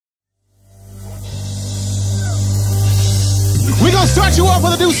gonna start you off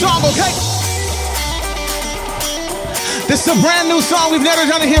with a new song, okay? This is a brand new song. We've never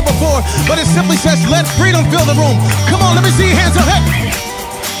done it here before, but it simply says, let freedom fill the room. Come on, let me see your hands up. Hey!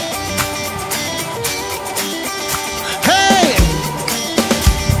 Hey!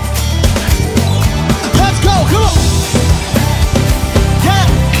 Let's go, come on! Yeah!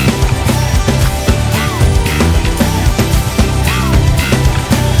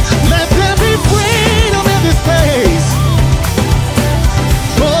 Let there be freedom in this place.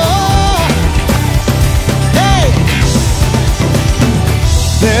 Oh! Hey!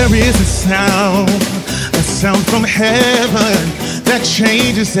 There is a sound from heaven that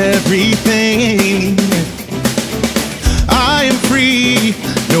changes everything. I am free,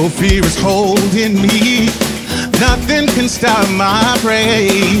 no fear is holding me. Nothing can stop my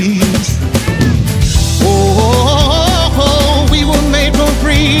praise. Oh, we were made for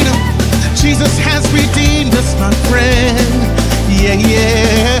freedom. Jesus has redeemed us, my friend. Yeah,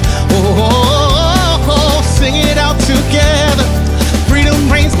 yeah. Oh, sing it out together. Freedom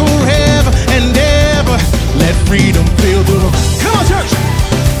reigns forever and ever. Let freedom fill the room. Come on, church.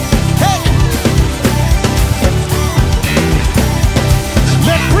 Hey.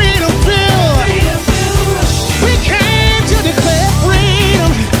 Let freedom fill. We came to declare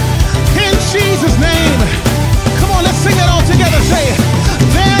freedom in Jesus' name. Come on, let's sing it all together. Say it.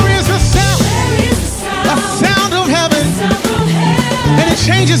 There is a sound of heaven, and it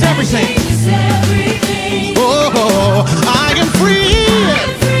changes everything. Oh, I am free.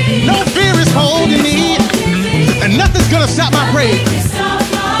 No fear is holding me, and nothing's gonna stop my praise.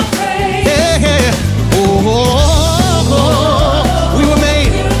 Yeah, yeah. Oh, we were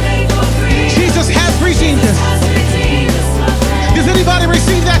made. Jesus has redeemed us. Does anybody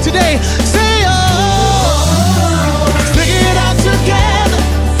receive that today? Say, oh, sing it out together.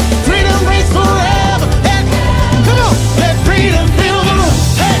 Freedom reigns forever. And come on, let freedom fill the room.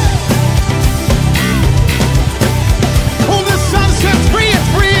 Hey. Whom the sun sets free is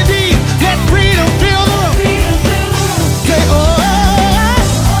free indeed. Let freedom fill the room. Say, oh,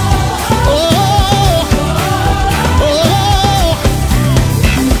 oh, oh,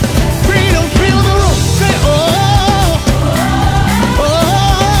 freedom fill the room. Say, oh, oh,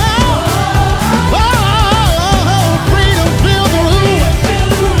 oh, freedom fill the room.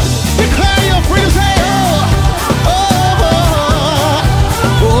 Declare your freedom. Say, oh, oh,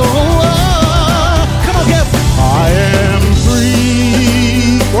 oh, come on, Kev. I am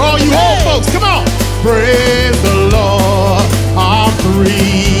free. For all you old folks, come on. Praise the Lord, I'm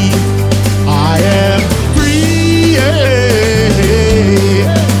free. I am free. Yeah.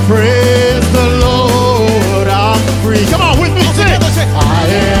 Praise the Lord, I'm free. Come on with me, sing. I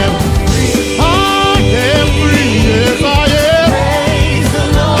am free. I am free. Yes, I am. Praise the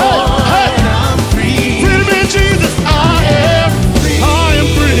Lord, I'm free. Freedom in Jesus, I am free. I am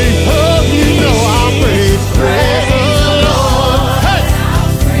free. Oh, you know I'm free. Praise the Lord. Hey,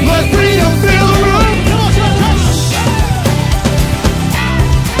 let freedom fill the room.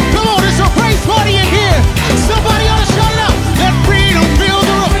 Come on, it's a praise party in here. Somebody ought to shout it out. Let freedom fill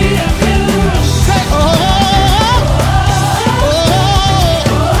the room. Say, oh, oh,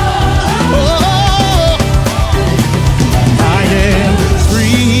 oh, I am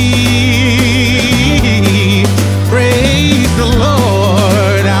free. Praise the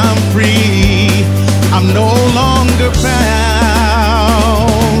Lord, I'm free. I'm no longer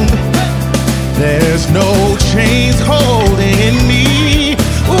bound. There's no chains holding me.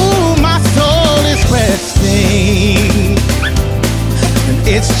 Ooh, my soul is resting. And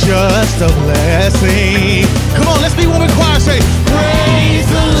it's just a blessing.